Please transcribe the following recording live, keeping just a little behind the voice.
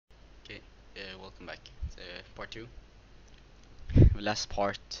Welcome back. Part 2. The last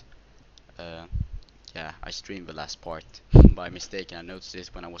part, uh, yeah, I streamed the last part by mistake and I noticed it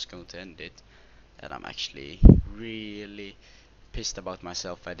when I was going to end it. And I'm actually really pissed about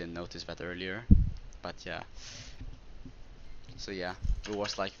myself. I didn't notice that earlier. But yeah. So yeah, it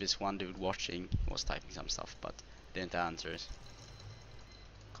was like this one dude watching was typing some stuff but didn't answer.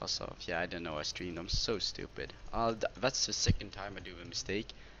 Cause of, yeah, I didn't know I streamed. I'm so stupid. That's the second time I do a mistake.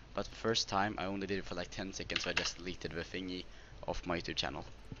 But the first time I only did it for like 10 seconds, so I just deleted the thingy off my YouTube channel.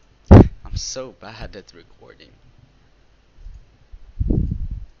 I'm so bad at recording.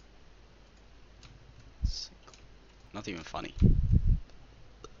 It's not even funny.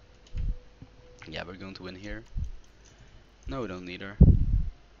 Yeah, we're going to win here. No, we don't need her.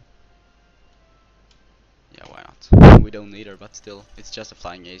 Yeah, why not? We don't need her, but still, it's just a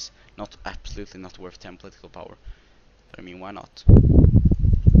flying ace. Not absolutely not worth 10 political power. But I mean, why not?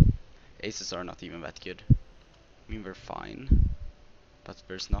 Aces are not even that good. I mean, they're fine, but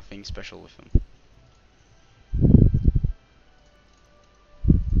there's nothing special with them.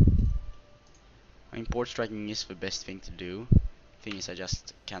 I mean, port striking is the best thing to do. Thing is, I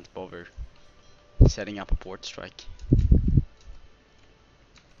just can't bother setting up a port strike.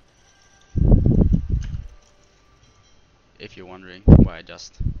 If you're wondering why I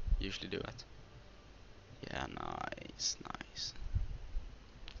just usually do it. Yeah, nice, nice.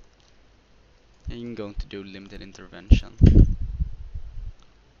 I'm going to do limited intervention.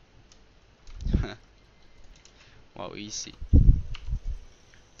 Wow, easy.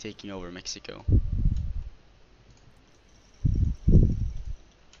 Taking over Mexico.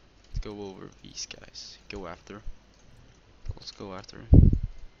 Let's go over these guys. Go after. Let's go after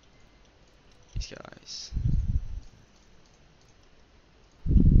these guys.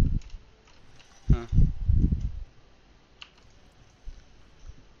 Huh.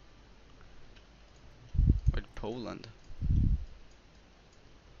 With Poland.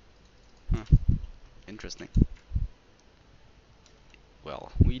 Huh. Interesting.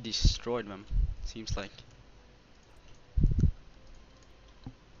 Well, we destroyed them. Seems like.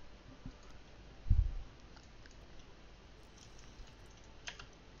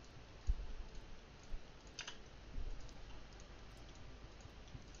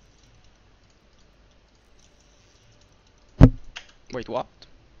 Wait, what?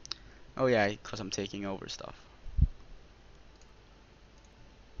 Oh yeah, because I'm taking over stuff.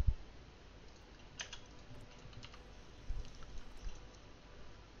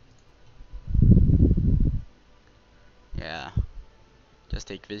 Yeah. Just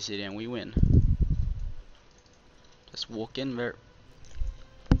take this city and we win. Just walk in there.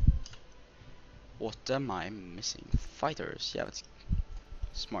 What am I missing? Fighters. Yeah, that's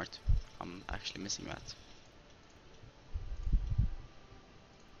smart. I'm actually missing that.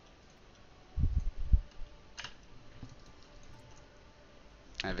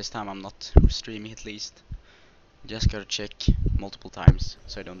 This time I'm not streaming at least. Just gotta check multiple times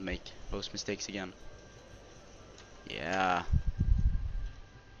so I don't make those mistakes again. Yeah.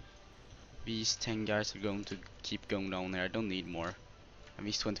 These 10 guys are going to keep going down there. I don't need more. And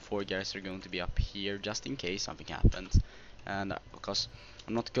these 24 guys are going to be up here just in case something happens. And because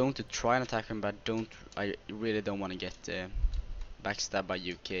I'm not going to try and attack them, but I really don't want to get backstabbed by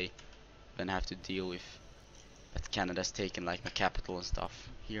UK. Then have to deal with that Canada's taken like my capital and stuff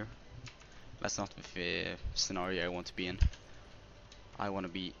here. That's not the scenario I want to be in. I want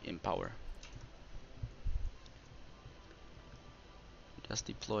to be in power. Just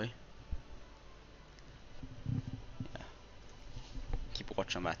deploy. Yeah. Keep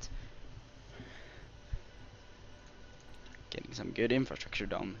watch on that. Getting some good infrastructure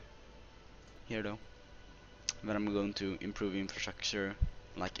down here though. Then I'm going to improve infrastructure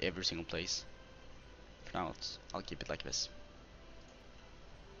like every single place. For now, I'll keep it like this.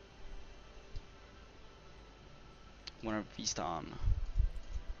 When are these done?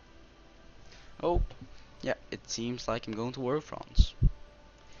 Oh, yeah, it seems like I'm going to war with France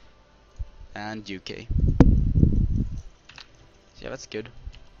and UK. So yeah, that's good.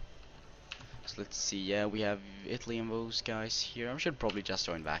 So let's see. Yeah, we have Italy and those guys here. I should probably just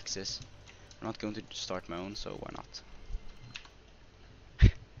join the Axis. I'm not going to start my own, so why not?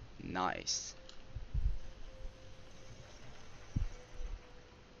 Nice.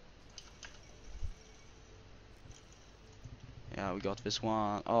 Yeah, we got this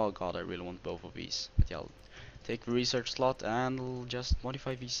one. Oh god, I really want both of these. But yeah, I'll take the research slot and I'll just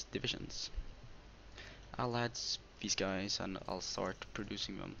modify these divisions. I'll add these guys and I'll start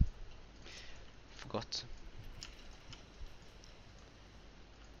producing them. Forgot.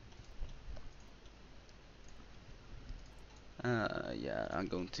 Yeah, I'm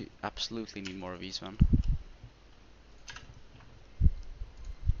going to absolutely need more of these, man.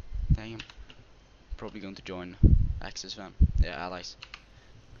 Damn. Probably going to join Axis, man. Yeah, allies.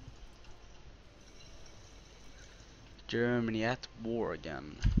 Germany at war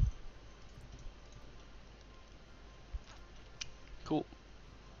again. Cool.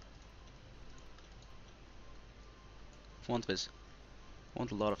 Want this.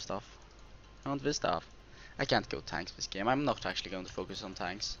 Want a lot of stuff. I want this stuff. I can't go tanks this game. I'm not actually going to focus on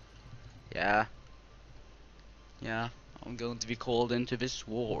tanks. Yeah. Yeah. I'm going to be called into this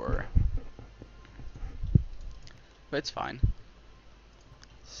war. But it's fine.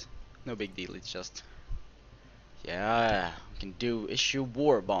 It's no big deal. It's just... Yeah. We can issue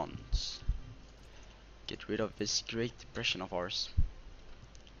war bonds. Get rid of this Great Depression of ours.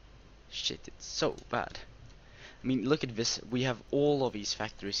 Shit, it's so bad. I mean, look at this. We have all of these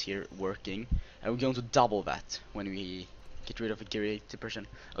factories here working, and we're going to double that when we get rid of a Great Depression.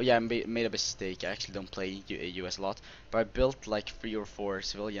 Oh yeah, I made a mistake. I actually don't play US a lot, but I built like 3 or 4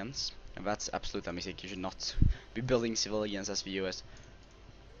 civilians, and that's absolutely a mistake. You should not be building civilians as the US.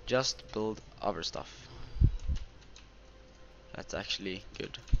 Just build other stuff. That's actually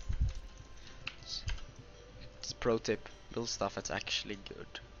good. It's a pro tip. Build stuff that's actually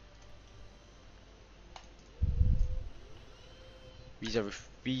good.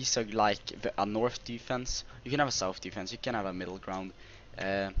 These are like a north defense. You can have a south defense. You can have a middle ground.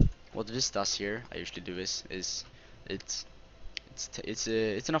 What this does here, I usually do is it's it's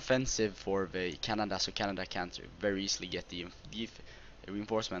an offensive for the Canada, so Canada can't very easily get the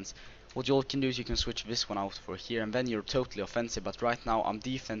reinforcements. What you all can do is you can switch this one out for here, and then you're totally offensive. But right now I'm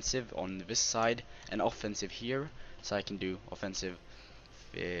defensive on this side and offensive here, so I can do offensive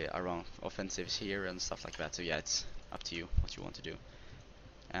around offensives here and stuff like that. So yeah, it's up to you what you want to do,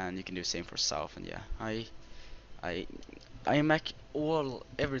 and you can do the same for south. And yeah, I am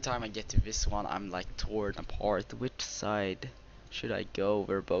every time I get to this one, I'm like torn apart. Which side should I go?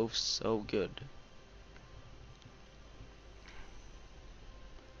 They're both so good.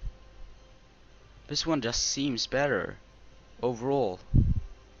 This one just seems better overall.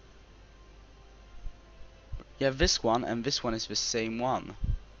 Yeah, this one and this one is the same one.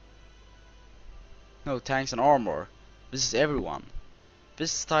 No, tanks and armor. This is everyone.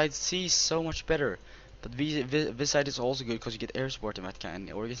 This side sees so much better. But this side is also good because you get air support and that kind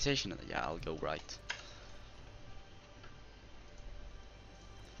of organization. Yeah, I'll go right.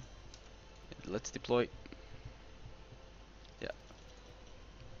 Let's deploy. Yeah.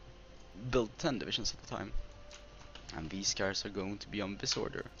 Build 10 divisions at a time. And these guys are going to be on this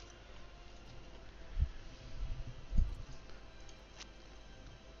order.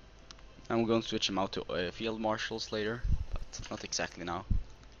 And we're going to switch them out to field marshals later, but not exactly now.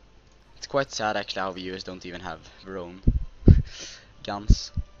 It's quite sad actually how the US don't even have their own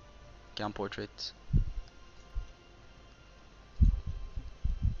guns, gun portraits.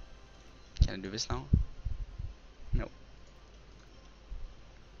 Can I do this now? No.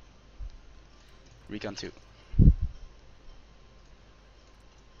 Recon 2.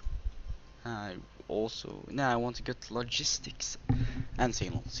 I I want to get logistics and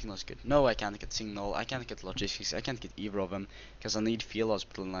signal. Signal is good. No, I can't get signal. I can't get logistics. I can't get either of them because I need field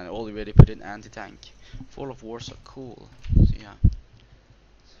hospital and I already put in anti-tank. Fall of wars are cool. So yeah,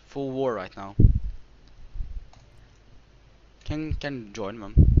 full war right now. Can join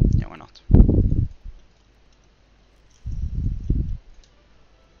them? Yeah, why not?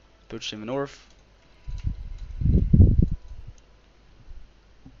 Push in the north.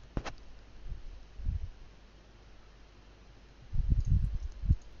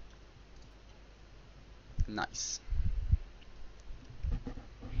 Nice.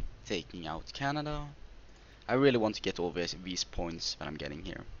 Taking out Canada. I really want to get all these points that I'm getting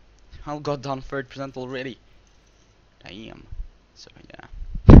here. I got done 30% already. Damn. So yeah.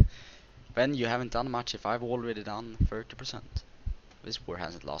 Then you haven't done much if I've already done 30%. This war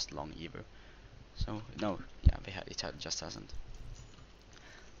hasn't lasted long either. So no, yeah, it just hasn't.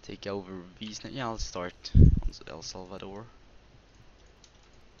 Take over these. Yeah, I'll start on El Salvador.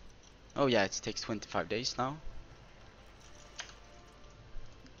 Oh yeah, it takes 25 days now.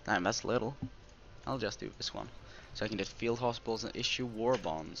 Damn, that's little. I'll just do this one, so I can get field hospitals and issue war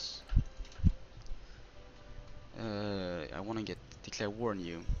bonds. I want to declare war on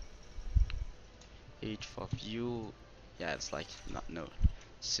you. H5U. Yeah, it's like no,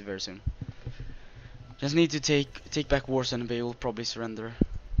 it's very soon. Just need to take back Warsaw and they will probably surrender.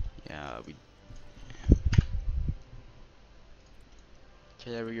 Yeah, we.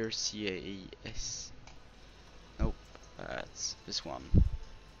 Carrier CAS. Nope, that's this one.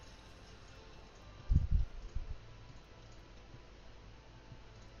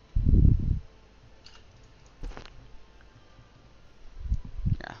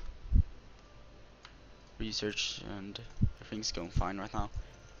 research, and everything's going fine right now.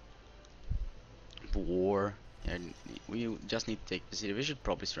 War. And we just need to take the city. We should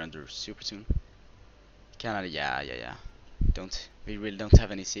probably surrender super soon. Canada, yeah. We really don't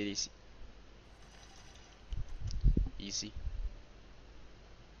have any cities. Easy.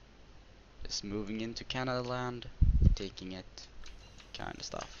 Just moving into Canada land, taking it, kind of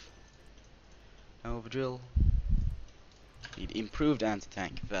stuff. Overdrill. Need improved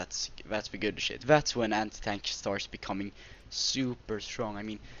anti-tank. That's the good shit. That's when anti-tank starts becoming super strong. I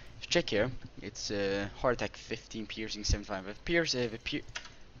mean, if you check here, it's heart attack 15, piercing 75.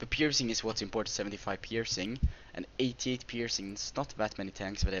 The piercing is what's important. 75 piercing and 88 piercing. It's not that many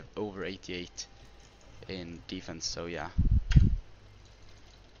tanks, but they have over 88 in defense. So yeah,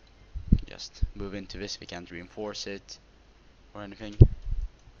 just move into this. We can't reinforce it or anything.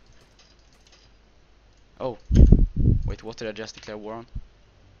 Oh, wait, what did I just declare war on?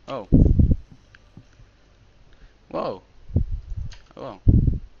 Oh. Whoa. Oh.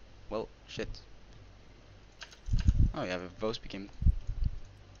 Well, shit. Oh yeah, the votes became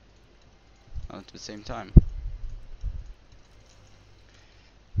at the same time.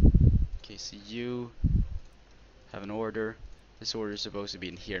 Okay, so you have an order. This order is supposed to be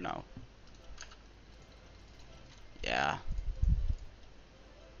in here now. Yeah.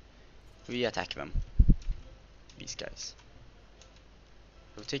 We attack them. These guys.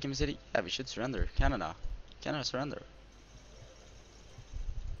 We've taken the city. Yeah, we should surrender. Canada. Canada, surrender.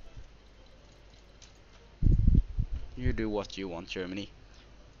 You do what you want, Germany.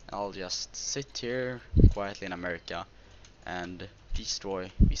 I'll just sit here quietly in America and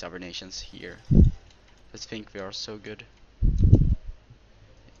destroy these other nations here. Let's think we are so good.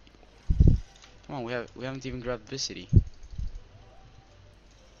 Come on, we haven't even grabbed this city.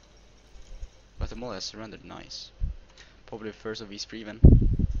 Guatemala has surrendered. Nice. Probably the first of these three then.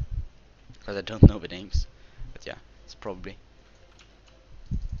 Because I don't know the names. But yeah, it's probably.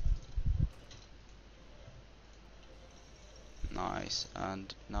 Nice.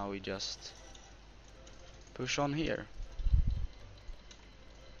 And now we just push on here.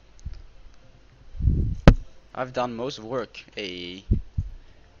 I've done most of the work.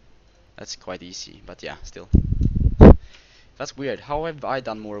 That's quite easy, but yeah, still. That's weird. How have I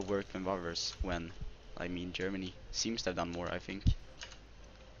done more work than others when, I mean, Germany seems to have done more, I think.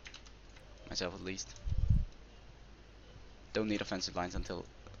 Myself at least. Don't need offensive lines until,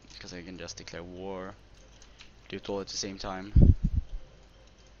 because I can just declare war. Do it all at the same time.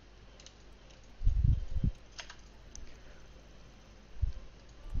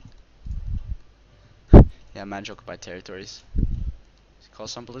 Yeah, manage occupied territories.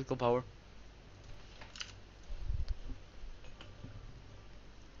 Cause some political power.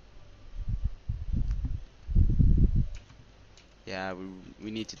 Yeah,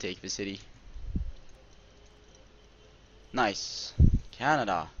 we need to take the city. Nice.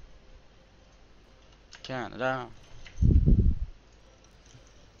 Canada. Canada.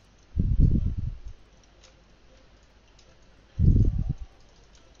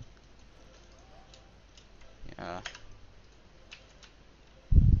 Yeah.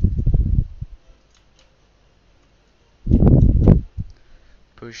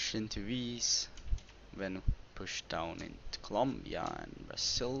 Push into these. Then push down into Colombia and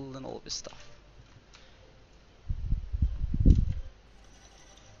Brazil and all this stuff.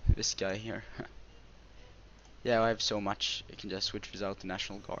 This guy here. Yeah, I have so much. I can just switch this out to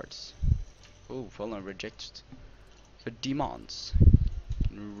National Guards. Oh, fallen rejected. The demands.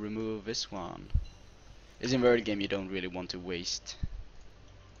 Can remove this one. It's in early game you don't really want to waste.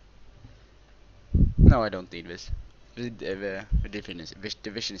 No, I don't need this. The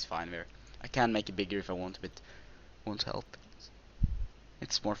division is fine there. I can make it bigger if I want, but won't help.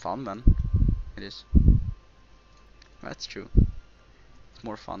 It's more fun then. It is. That's true. It's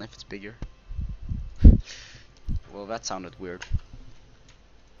more fun if it's bigger. Well, that sounded weird.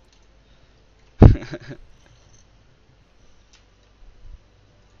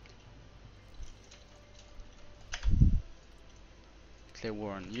 Declare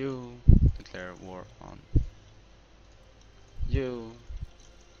war on you. Declare war on you.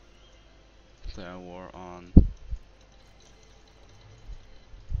 Declare war on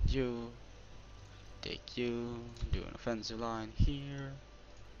you. Take you. Do an offensive line here.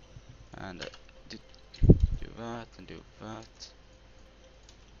 And do that and do that.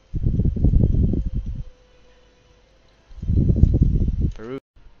 Peru.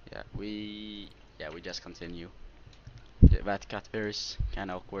 We just continue. That cut there is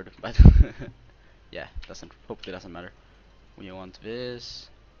kinda awkward, but yeah, hopefully doesn't matter. We want this.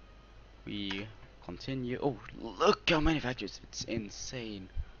 We continue. Oh, look how many factories! It's insane.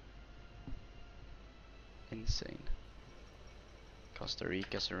 Insane. Costa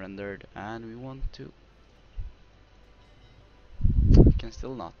Rica surrendered, and we want to. Can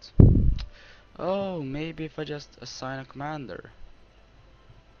still not. Oh, maybe if I just assign a commander.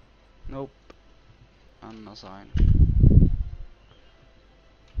 Nope. Unassign.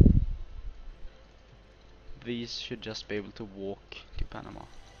 These should just be able to walk to Panama.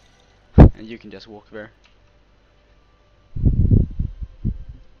 And you can just walk there.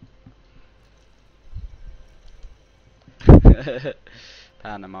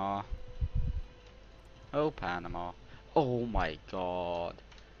 Panama. Oh, Panama. Oh my god.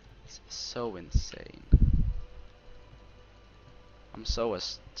 It's so insane. I'm so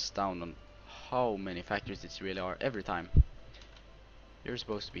astounded on how many factories it really are every time. You're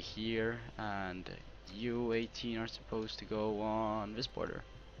supposed to be here, and you 18 are supposed to go on this border.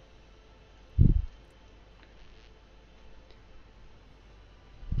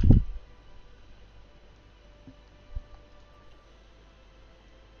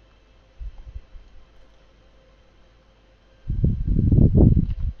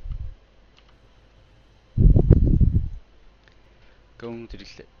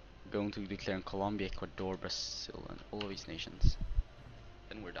 Going to declare in Colombia, Ecuador, Brazil, and all of these nations.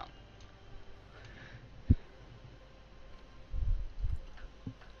 Then we're done.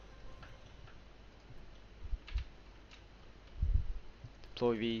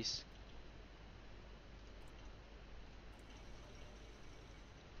 Deploy these.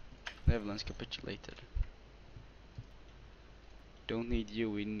 Netherlands capitulated. Don't need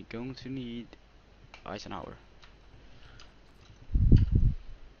you. We're going to need Eisenhower.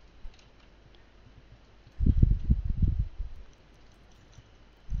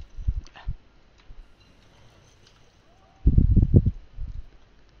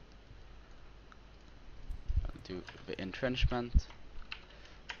 I'll do the entrenchment.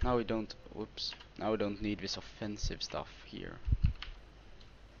 Now we don't. Whoops. Now we don't need this offensive stuff here.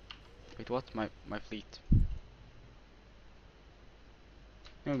 Wait, what? My fleet.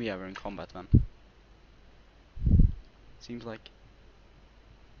 Maybe we are in combat then. Seems like.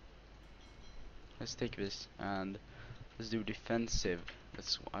 Let's take this and let's do defensive.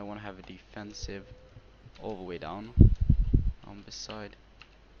 I want to have a defensive all the way down on this side.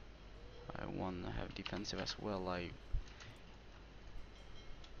 I want to have defensive as well.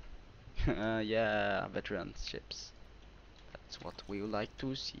 Yeah, veteran ships. That's what we would like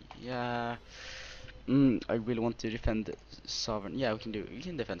to see. Yeah. I really want to defend sovereign. Yeah, we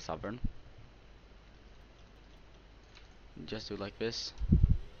can defend sovereign. Just do like this.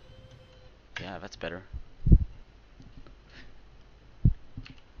 Yeah, that's better.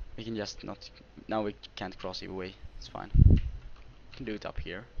 We can just not. Now we can't cross either way. It's fine. We can do it up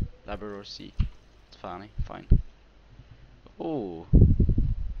here. Labrador Sea. It's fine. Fine. Oh.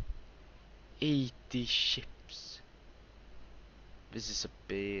 80 ships. This is a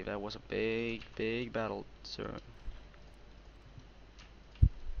big. That was a big battle, sir.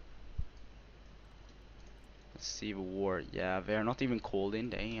 Let's see the war. Yeah, they're not even called in.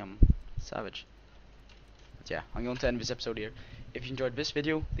 Damn. Savage. But yeah, I'm going to end this episode here. If you enjoyed this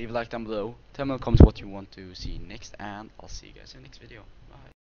video, leave a like down below. Tell me in the comments what you want to see next, and I'll see you guys in the next video. Bye.